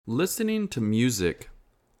Listening to music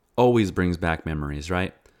always brings back memories,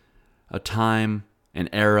 right? A time, an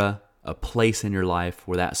era, a place in your life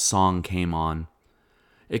where that song came on.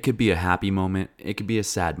 It could be a happy moment, it could be a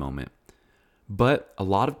sad moment. But a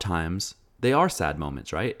lot of times, they are sad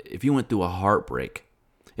moments, right? If you went through a heartbreak,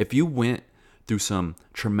 if you went through some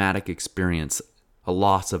traumatic experience, a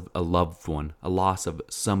loss of a loved one, a loss of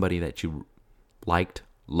somebody that you liked,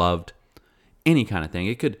 loved, any kind of thing,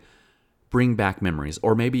 it could bring back memories,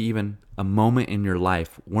 or maybe even a moment in your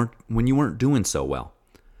life when you weren't doing so well.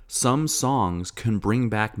 Some songs can bring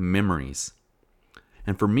back memories.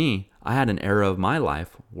 And for me, I had an era of my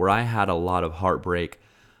life where I had a lot of heartbreak,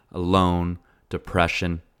 alone,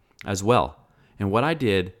 depression as well. And what I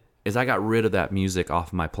did is I got rid of that music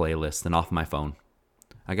off my playlist and off my phone.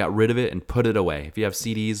 I got rid of it and put it away. If you have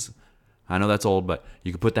CDs, I know that's old, but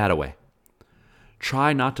you can put that away.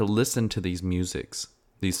 Try not to listen to these musics,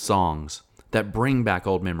 these songs that bring back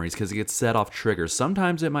old memories, because it gets set off triggers.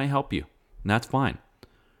 Sometimes it might help you, and that's fine.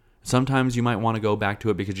 Sometimes you might want to go back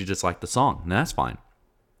to it because you just like the song, and that's fine.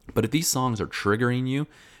 But if these songs are triggering you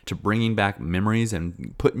to bringing back memories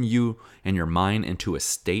and putting you and your mind into a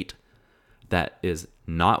state that is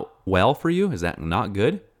not well for you, is that not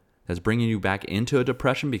good? That's bringing you back into a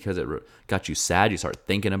depression because it got you sad. You start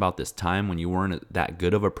thinking about this time when you weren't that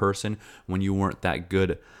good of a person, when you weren't that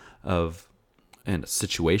good of in a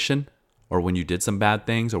situation, or when you did some bad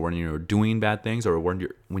things, or when you were doing bad things, or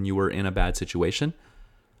when you were in a bad situation,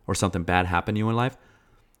 or something bad happened to you in life.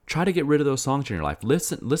 Try to get rid of those songs in your life.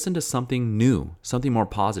 Listen to something new, something more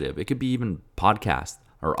positive. It could be even podcasts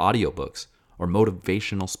or audiobooks or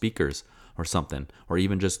motivational speakers or something, or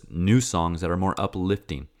even just new songs that are more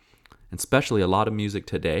uplifting. And especially a lot of music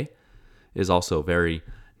today is also very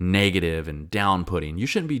negative and down-putting. You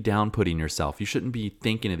shouldn't be down-putting yourself. You shouldn't be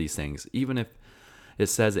thinking of these things. Even if it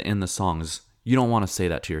says it in the songs, you don't want to say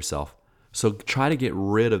that to yourself. So try to get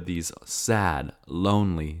rid of these sad,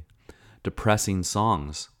 lonely, depressing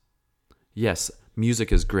songs. Yes,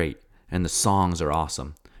 music is great and the songs are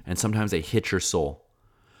awesome, and sometimes they hit your soul.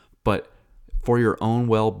 But for your own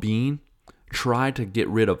well-being, try to get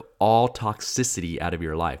rid of all toxicity out of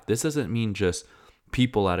your life. This doesn't mean just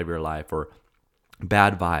people out of your life or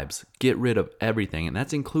bad vibes. Get rid of everything, and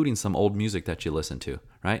that's including some old music that you listen to,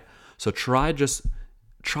 right? So try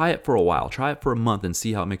it for a while. Try it for a month and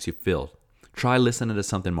see how it makes you feel. Try listening to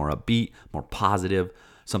something more upbeat, more positive,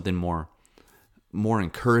 something more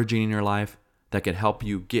encouraging in your life that can help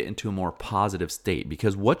you get into a more positive state,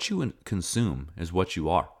 because what you consume is what you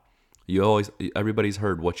are. Everybody's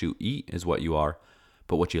heard what you eat is what you are,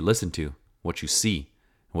 but what you listen to, what you see,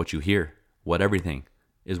 what you hear, what everything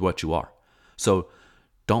is what you are. So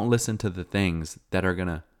don't listen to the things that are going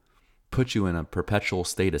to put you in a perpetual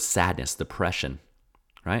state of sadness, depression,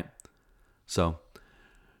 right? So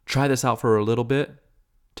try this out for a little bit,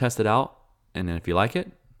 test it out, and then if you like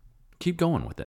it, keep going with it.